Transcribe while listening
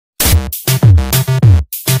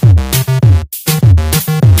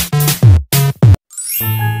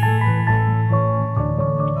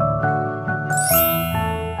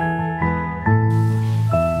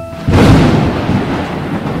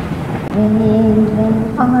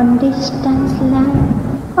Rain on distant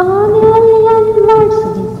land, on alien worlds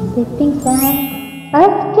visiting sand.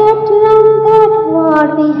 Earth can't run that what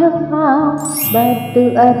we have found, but the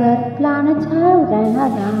other planets have run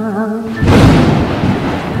around.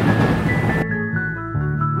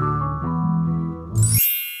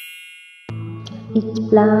 Each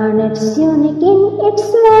planet's unique in its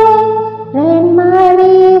way. Rain,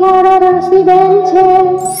 muddy, water,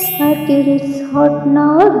 residential. Mercury's hot, no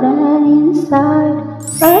rain inside.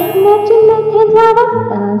 Earth, Neptune, methane's our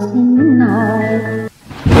dancing night.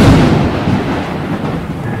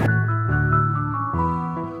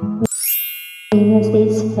 Venus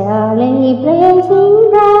is fairly blazing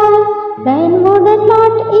bright. Rain would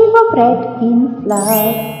not evaporate in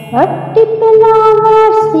flight. But deep below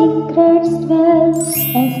where secrets dwell,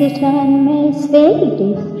 acid rain makes very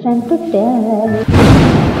different to tell.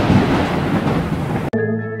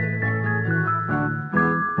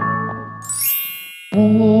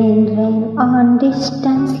 Rain on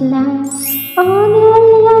distant land, on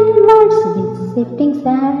alien worlds visiting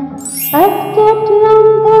sand. Earth can't run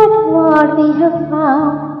that what we have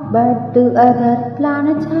found, but the other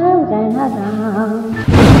planets have run around.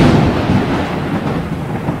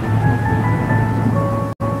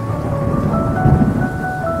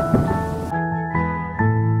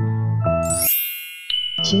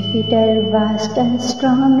 Jupiter vast and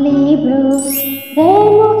strongly blue,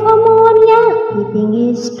 rain of ammonia keeping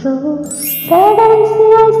is true. Sad and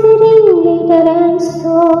icy ring glitter and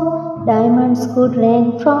so, diamonds could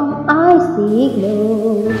rain from icy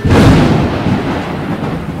glow.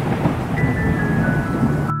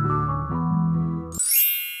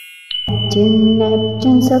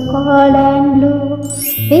 Neptune so cold and blue,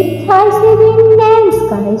 with icy wind and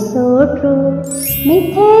sky so true.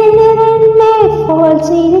 Methane rain may fall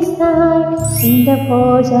suicide, in the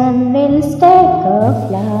ocean will take a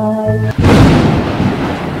flight.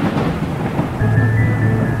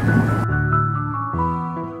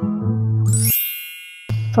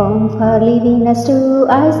 From early Venus to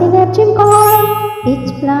icy Neptune cold, each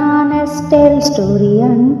planet's tell story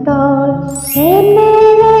untold. Rain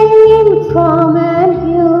may rain in form and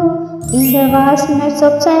hue, in the vastness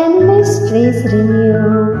of time mysteries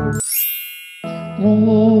renew.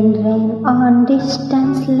 Rain on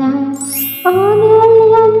distant land, on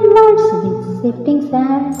alien worlds visiting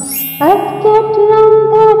sand. Earth can't run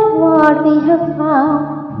that what we have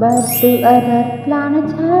found, but the other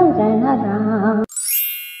planets have run around.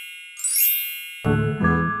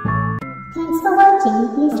 Thanks for watching.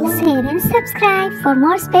 Please like, share and subscribe for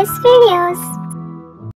more space videos.